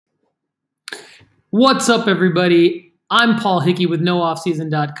What's up, everybody? I'm Paul Hickey with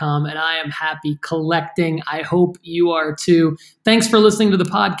NoOffSeason.com, and I am happy collecting. I hope you are too. Thanks for listening to the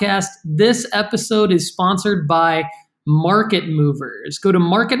podcast. This episode is sponsored by Market Movers. Go to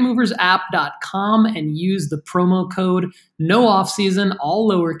marketmoversapp.com and use the promo code NOOFFSEASON, all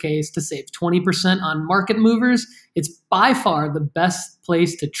lowercase, to save 20% on Market Movers. It's by far the best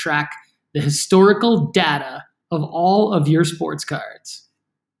place to track the historical data of all of your sports cards.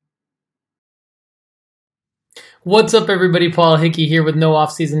 What's up, everybody? Paul Hickey here with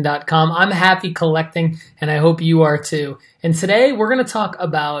NoOffSeason.com. I'm happy collecting, and I hope you are too. And today we're going to talk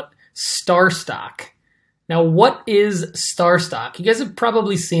about StarStock. Now, what is StarStock? You guys have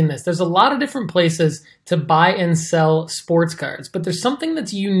probably seen this. There's a lot of different places to buy and sell sports cards, but there's something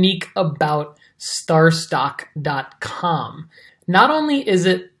that's unique about StarStock.com. Not only is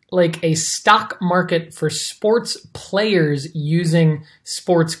it like a stock market for sports players using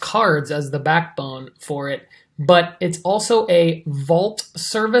sports cards as the backbone for it, but it's also a vault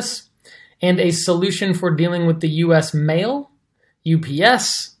service and a solution for dealing with the U.S. mail,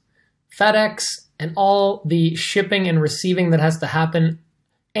 UPS, FedEx, and all the shipping and receiving that has to happen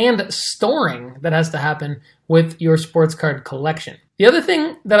and storing that has to happen with your sports card collection. The other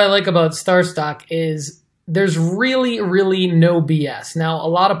thing that I like about StarStock is there's really no BS. Now, a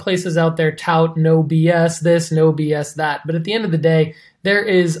lot of places out there tout no BS this, no BS that, but at the end of the day, there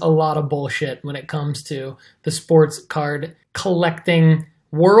is a lot of bullshit when it comes to the sports card collecting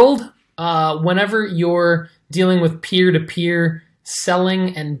world. Whenever you're dealing with peer-to-peer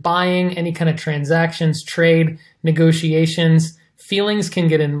selling and buying, any kind of transactions, trade, negotiations, feelings can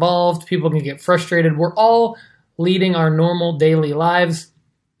get involved. People can get frustrated. We're all leading our normal daily lives.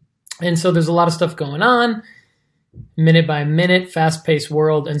 And so there's a lot of stuff going on, minute by minute, fast-paced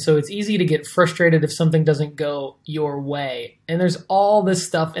world. And so it's easy to get frustrated if something doesn't go your way. And there's all this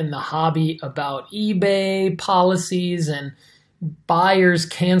stuff in the hobby about eBay policies and buyers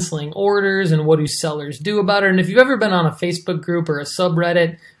canceling orders and what do sellers do about it. And if you've ever been on a Facebook group or a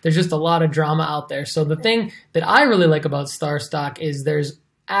subreddit, there's just a lot of drama out there. So the thing that I really like about StarStock is there's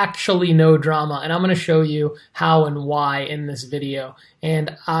actually no drama, and I'm going to show you how and why in this video.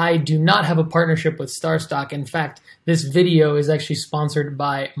 And I do not have a partnership with StarStock. In fact, this video is actually sponsored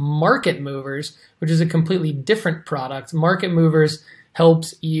by Market Movers, which is a completely different product. Market Movers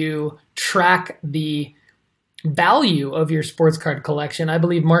helps you track the value of your sports card collection. I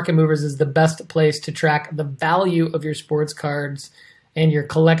believe Market Movers is the best place to track the value of your sports cards and your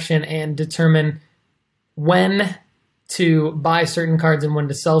collection and determine when to buy certain cards and when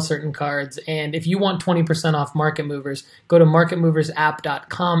to sell certain cards. And if you want 20% off Market Movers, go to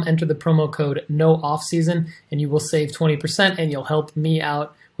marketmoversapp.com, enter the promo code NOOFFSEASON, and you will save 20% and you'll help me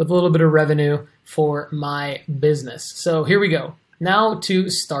out with a little bit of revenue for my business. So here we go. Now to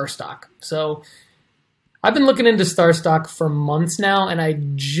StarStock. So I've been looking into StarStock for months now, and I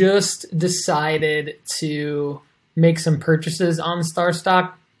just decided to make some purchases on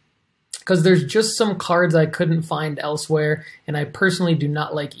StarStock because there's just some cards I couldn't find elsewhere, and I personally do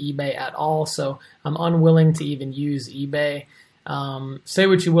not like eBay at all, so I'm unwilling to even use eBay. Say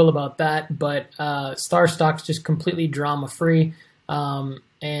what you will about that, but StarStock's just completely drama-free, and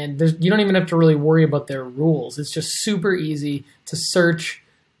you don't even have to really worry about their rules. It's just super easy to search,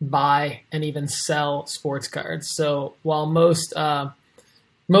 buy, and even sell sports cards. So while most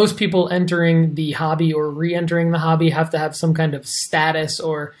people entering the hobby or re-entering the hobby have to have some kind of status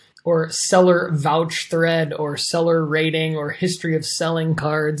or seller vouch thread or seller rating or history of selling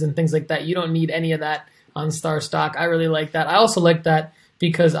cards and things like that, you don't need any of that on StarStock. I really like that. I also like that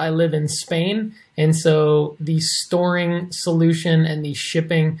because I live in Spain, and so the storing solution and the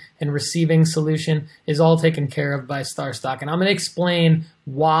shipping and receiving solution is all taken care of by StarStock. And I'm going to explain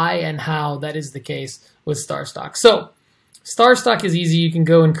why and how that is the case with StarStock. So StarStock is easy. You can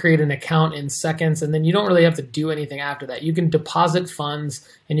go and create an account in seconds, and then you don't really have to do anything after that. You can deposit funds,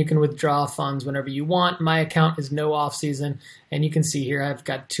 and you can withdraw funds whenever you want. My account is no off season, and you can see here I've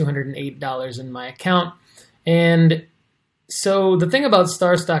got $208 in my account. And so the thing about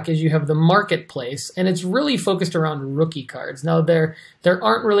StarStock is you have the marketplace, and it's really focused around rookie cards. Now, there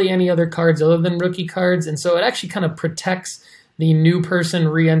aren't really any other cards other than rookie cards, and so it actually kind of protects the new person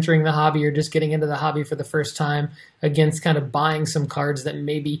re-entering the hobby or just getting into the hobby for the first time against kind of buying some cards that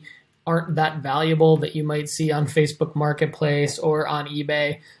maybe aren't that valuable that you might see on Facebook Marketplace or on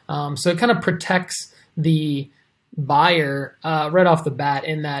eBay. So it kind of protects the buyer right off the bat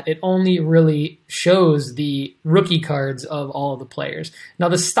in that it only really shows the rookie cards of all of the players. Now,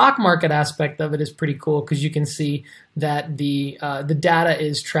 the stock market aspect of it is pretty cool because you can see that the data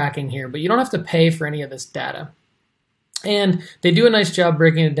is tracking here, but you don't have to pay for any of this data. And they do a nice job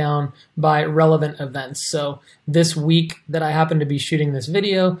breaking it down by relevant events. So this week that I happen to be shooting this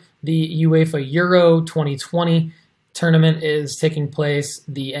video, the UEFA Euro 2020 tournament is taking place.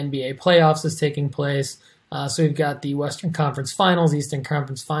 The NBA playoffs is taking place. So we've got the Western Conference Finals, Eastern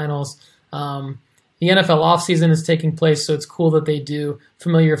Conference Finals. The NFL offseason is taking place, so it's cool that they do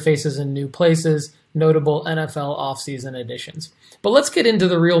familiar faces in new places, notable NFL offseason additions. But let's get into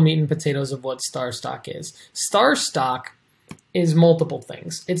the real meat and potatoes of what StarStock is. StarStock is multiple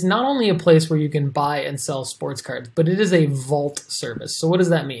things. It's not only a place where you can buy and sell sports cards, but it is a vault service. So what does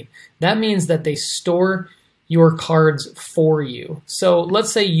that mean? That means that they store your cards for you. So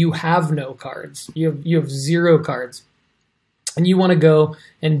let's say you have no cards. You have 0 cards. And you want to go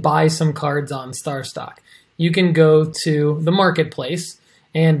and buy some cards on StarStock. You can go to the marketplace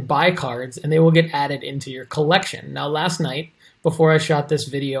and buy cards, and they will get added into your collection. Now, last night, before I shot this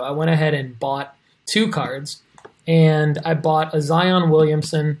video, I went ahead and bought 2 cards, and I bought a Zion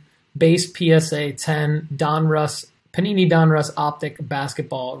Williamson base PSA 10 Panini Donruss Optic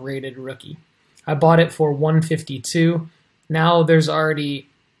Basketball rated rookie. I bought it for $152. Now there's already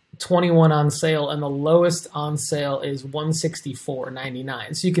 21 on sale, and the lowest on sale is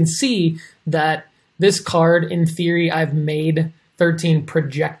 $164.99. So you can see that this card, in theory, I've made 13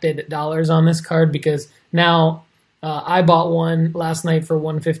 projected dollars on this card, because now I bought one last night for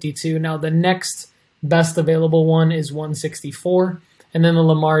 $152. Now the next best available one is $164, and then the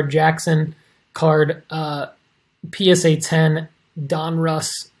Lamar Jackson card, PSA 10 Donruss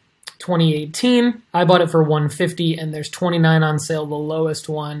 2018. I bought it for $150, and there's 29 on sale. The lowest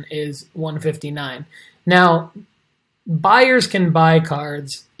one is $159. Now, buyers can buy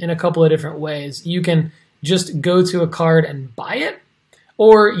cards in a couple of different ways. You can just go to a card and buy it,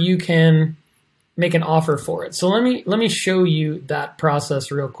 or you can make an offer for it. So let me show you that process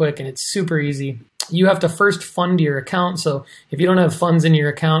real quick, and it's super easy. You have to first fund your account. So if you don't have funds in your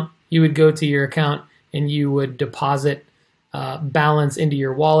account, you would go to your account and you would deposit balance into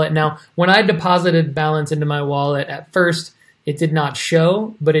your wallet. Now, when I deposited balance into my wallet at first, it did not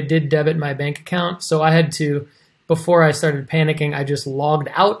show, but it did debit my bank account. So I had to, before I started panicking, I just logged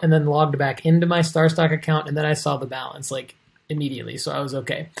out and then logged back into my StarStock account, and then I saw the balance like immediately, so I was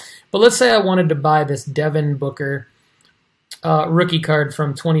okay. But let's say I wanted to buy this Devin Booker rookie card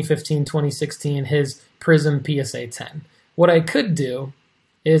from 2015-2016, his Prism PSA 10. What I could do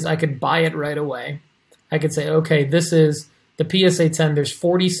is I could buy it right away. I could say, okay, this is the PSA 10. There's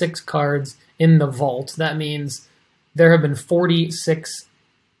 46 cards in the vault. That means there have been 46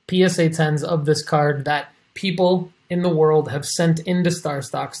 PSA 10s of this card that people in the world have sent into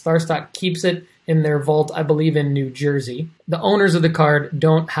StarStock. StarStock keeps it in their vault, I believe in New Jersey. The owners of the card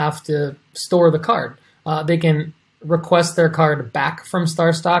don't have to store the card. They can request their card back from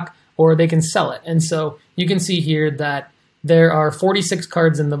StarStock, or they can sell it. And so you can see here that there are 46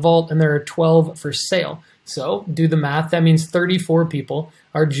 cards in the vault, and there are 12 for sale. So do the math. That means 34 people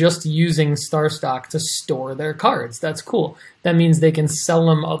are just using StarStock to store their cards. That's cool. That means they can sell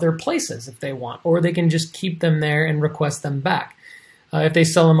them other places if they want, or they can just keep them there and request them back. If they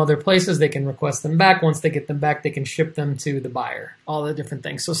sell them other places, they can request them back. Once they get them back, they can ship them to the buyer, all the different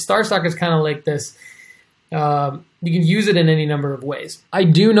things. So StarStock is kind of like this. You can use it in any number of ways. I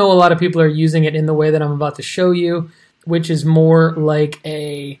do know a lot of people are using it in the way that I'm about to show you, which is more like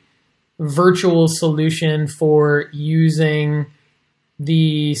a virtual solution for using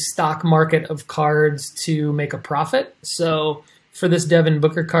the stock market of cards to make a profit. So for this Devin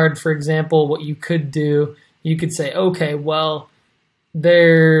Booker card, for example, what you could do, you could say, okay, well,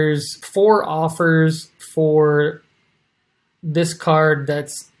 there's 4 offers for this card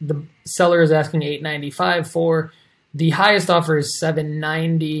that's the seller is asking $8.95 for. The highest offer is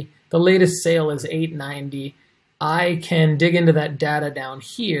 $7.90. The latest sale is $8.90. I can dig into that data down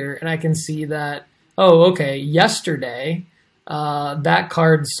here, and I can see that, oh, okay, yesterday, that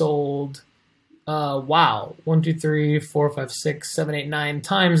card sold, wow, 1, 2, 3, 4, 5, 6, 7, 8, 9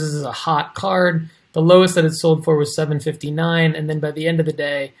 times. This is a hot card. The lowest that it sold for was $7.59, and then by the end of the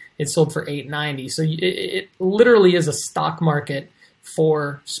day, it sold for $8.90. So it literally is a stock market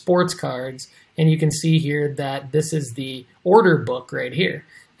for sports cards, and you can see here that this is the order book right here.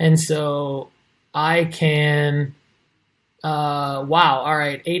 And so I can, wow, all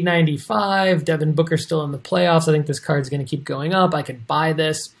right, $8.95, Devin Booker still in the playoffs. I think this card's going to keep going up. I can buy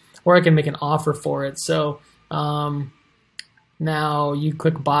this, or I can make an offer for it. So now you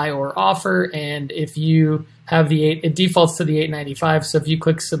click buy or offer, and if you have the it defaults to the $8.95. So if you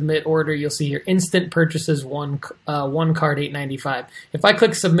click submit order, you'll see here instant purchases one card $8.95. If I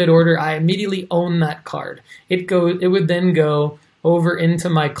click submit order, I immediately own that card. It would then go over into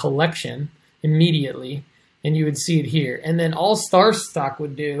my collection immediately. and you would see it here. And then all Star Stock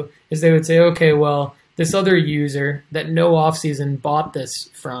would do is they would say, okay, well, this other user that no offseason bought this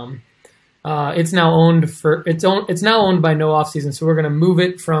from, it's now owned by no offseason, so we're going to move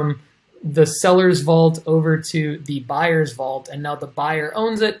it from the seller's vault over to the buyer's vault, and now the buyer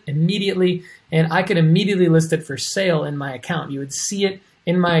owns it immediately, and I could immediately list it for sale in my account. You would see it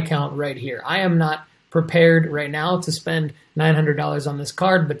in my account right here. I am not prepared right now to spend $900 on this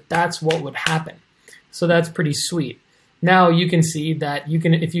card, but that's what would happen. So that's pretty sweet. Now you can see that you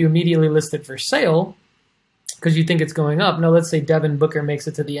can, if you immediately list it for sale, because you think it's going up. Now, let's say Devin Booker makes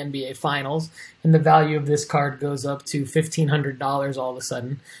it to the NBA Finals, and the value of this card goes up to $1,500 all of a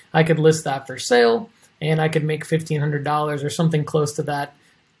sudden. I could list that for sale, and I could make $1,500 or something close to that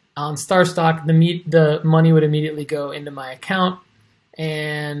on Star Stock. The money would immediately go into my account,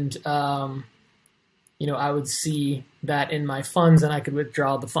 and you know, I would see that in my funds, and I could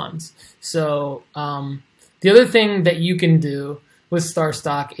withdraw the funds. So the other thing that you can do with Star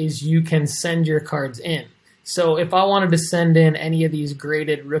Stock is you can send your cards in. So if I wanted to send in any of these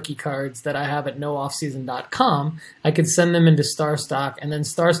graded rookie cards that I have at nooffseason.com, I could send them into Star Stock, and then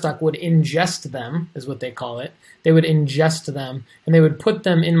Star Stock would ingest them, is what they call it. They would ingest them, and they would put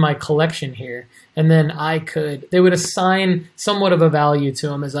them in my collection here. And then they would assign somewhat of a value to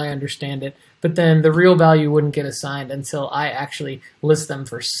them, as I understand it, but then the real value wouldn't get assigned until I actually list them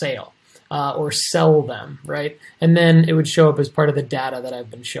for sale. Or sell them, right? And then it would show up as part of the data that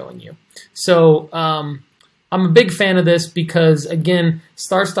I've been showing you. So I'm a big fan of this because, again,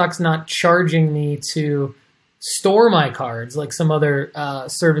 Star Stock's not charging me to store my cards like some other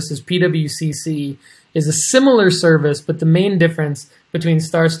services. PWCC is a similar service, but the main difference between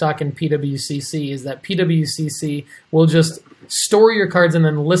Star Stock and PWCC is that PWCC will just store your cards and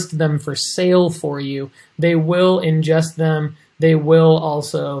then list them for sale for you. They will ingest them. They will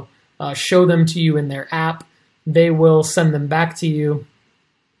also show them to you in their app. They will send them back to you.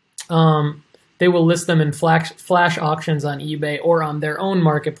 They will list them in flash auctions on eBay or on their own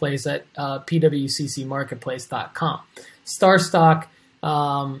marketplace at pwccmarketplace.com. Star Stock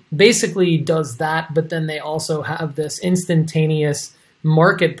basically does that, but then they also have this instantaneous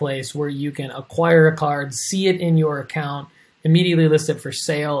marketplace where you can acquire a card, see it in your account, immediately list it for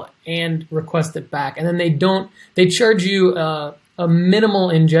sale, and request it back. And then they charge you a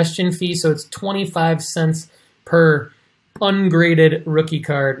minimal ingestion fee, so it's 25 cents per ungraded rookie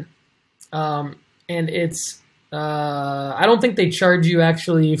card. And it's, I don't think they charge you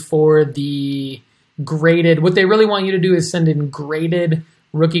actually for the graded. What they really want you to do is send in graded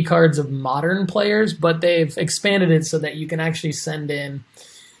rookie cards of modern players, but they've expanded it so that you can actually send in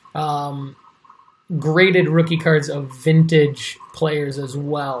graded rookie cards of vintage players as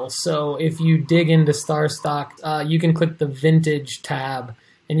well. So if you dig into Star Stock, you can click the vintage tab,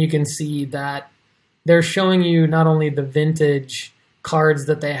 and you can see that they're showing you not only the vintage cards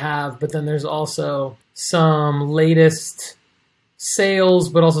that they have, but then there's also some latest sales,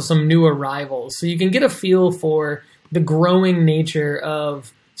 but also some new arrivals. So you can get a feel for the growing nature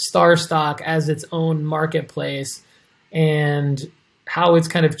of Star Stock as its own marketplace and how it's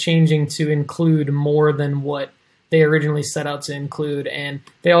kind of changing to include more than what they originally set out to include. And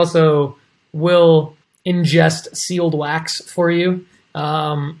they also will ingest sealed wax for you.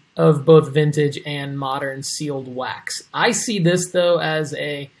 Of both vintage and modern sealed wax. I see this, though, as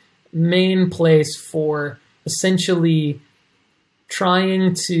a main place for essentially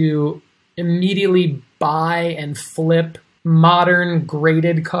trying to immediately buy and flip modern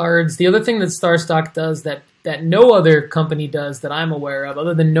graded cards. The other thing that Star Stock does that no other company does that I'm aware of,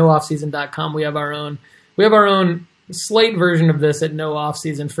 other than nooffseason.com, we have our own slight version of this at No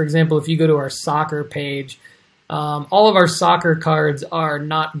Offseason. For example, if you go to our soccer page, all of our soccer cards are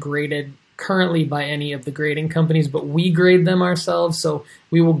not graded currently by any of the grading companies, but we grade them ourselves. So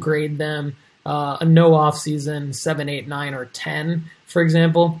we will grade them a No Offseason 7, 8, 9, or 10, for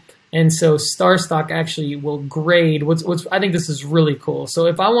example. And so Star Stock actually will grade. I think this is really cool. So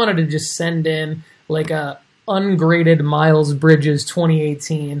if I wanted to just send in like a ungraded Miles Bridges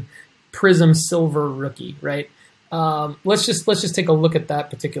 2018 Prism Silver rookie, right? Let's just take a look at that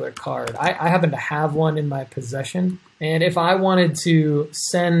particular card. I happen to have one in my possession, and if I wanted to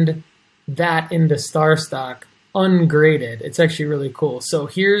send that into Star Stock ungraded, it's actually really cool. So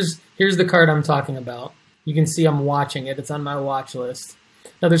here's the card I'm talking about. You can see I'm watching it. It's on my watch list.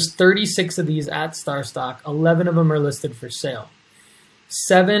 Now there's 36 of these at Star Stock. 11 of them are listed for sale.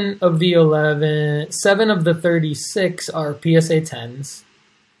 7 of the 36 are PSA 10s.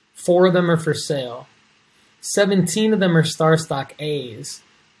 4 of them are for sale. 17 of them are Star Stock A's.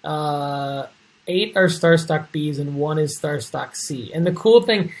 8 are Star Stock Bs and 1 is Star Stock C. And the cool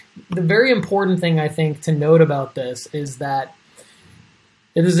thing, the very important thing I think to note about this is that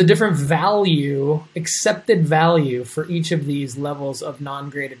there's a different value, accepted value for each of these levels of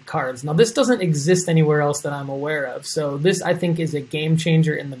non-graded cards. Now, this doesn't exist anywhere else that I'm aware of. So this, I think, is a game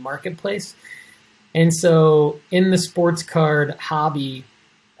changer in the marketplace. And so in the sports card hobby,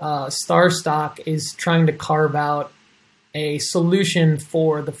 Star Stock is trying to carve out a solution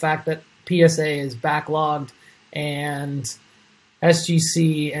for the fact that PSA is backlogged and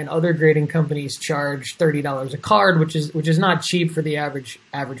SGC and other grading companies charge $30 a card, which is not cheap for the average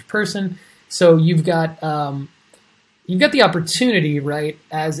person. So you've got the opportunity, right,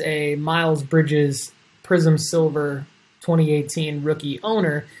 as a Miles Bridges Prism Silver 2018 rookie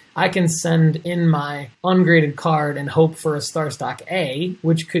owner, I can send in my ungraded card and hope for a Star Stock A,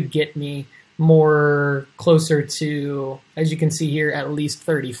 which could get me more closer to, as you can see here, at least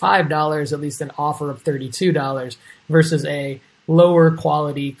 $35, at least an offer of $32, versus a lower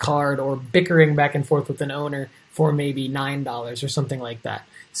quality card or bickering back and forth with an owner for maybe $9 or something like that.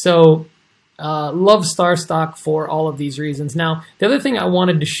 So love Star Stock for all of these reasons. Now, the other thing I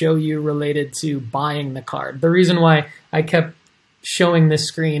wanted to show you related to buying the card, the reason why I kept showing this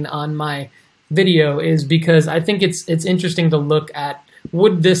screen on my video is because I think it's interesting to look at,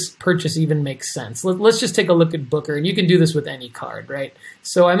 would this purchase even make sense? Let's just take a look at Booker, and you can do this with any card, right?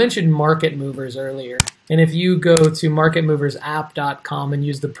 So I mentioned Market Movers earlier, and if you go to marketmoversapp.com and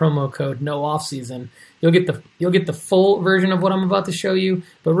use the promo code NOOFFSEASON, you'll get the full version of what I'm about to show you.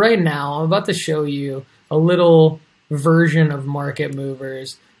 But right now, I'm about to show you a little version of Market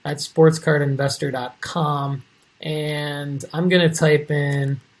Movers at sportscardinvestor.com, and I'm going to type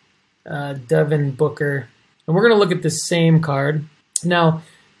in Devin Booker, and we're going to look at the same card. Now,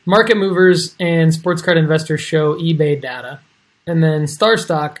 Market Movers and Sports Card Investor show eBay data, and then Star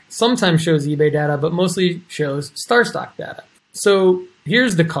Stock sometimes shows eBay data, but mostly shows Star Stock data. So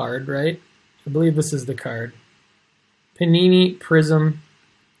here's the card, right? I believe this is the card. Panini Prism,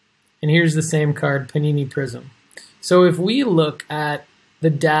 and here's the same card, Panini Prism. So if we look at the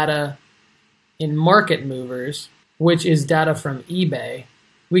data in Market Movers, which is data from eBay,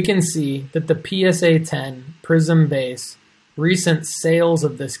 we can see that the PSA 10 Prism base recent sales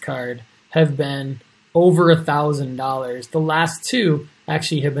of this card have been over $1,000. The last two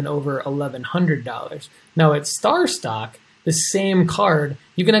actually have been over $1,100. Now at Star Stock, the same card,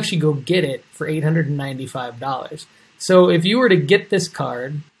 you can actually go get it for $895. So if you were to get this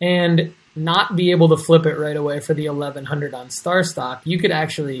card and not be able to flip it right away for the $1,100 on Star Stock, you could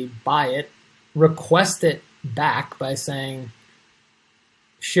actually buy it, request it back by saying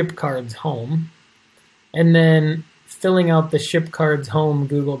ship cards home, and then filling out the ship cards home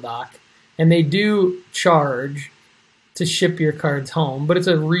Google Doc. And they do charge to ship your cards home, but it's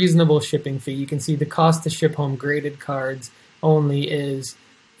a reasonable shipping fee. You can see the cost to ship home graded cards only is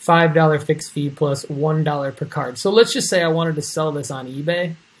 $5 fixed fee plus $1 per card. So let's just say I wanted to sell this on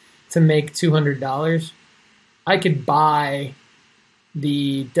eBay to make $200. I could buy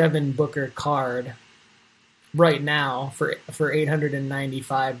the Devin Booker card right now for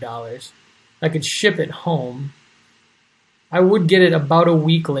 $895. I could ship it home. I would get it about a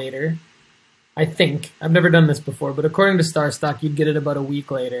week later, I think. I've never done this before, but according to Star Stock, you'd get it about a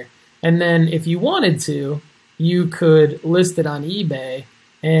week later. And then if you wanted to, you could list it on eBay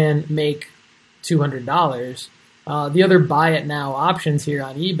and make $200. The other buy it now options here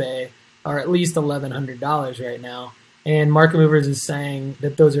on eBay are at least $1,100 right now. And Market Movers is saying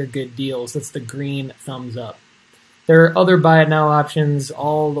that those are good deals. That's the green thumbs up. There are other buy it now options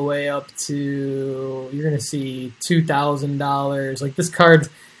all the way up to, you're going to see $2,000. Like this card,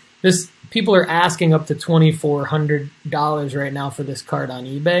 people are asking up to $2,400 right now for this card on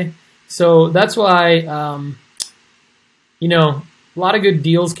eBay. So that's why, a lot of good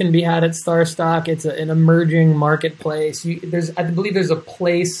deals can be had at Star Stock. It's an emerging marketplace. I believe there's a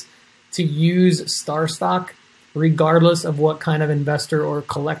place to use Star Stock regardless of what kind of investor or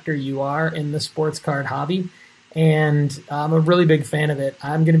collector you are in the sports card hobby. And I'm a really big fan of it.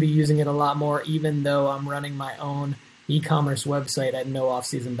 I'm going to be using it a lot more, even though I'm running my own e-commerce website at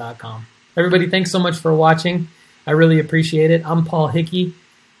nooffseason.com. Everybody, thanks so much for watching. I really appreciate it. I'm Paul Hickey.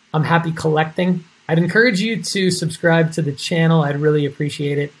 I'm happy collecting. I'd encourage you to subscribe to the channel. I'd really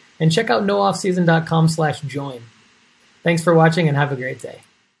appreciate it. And check out nooffseason.com/join. Thanks for watching and have a great day.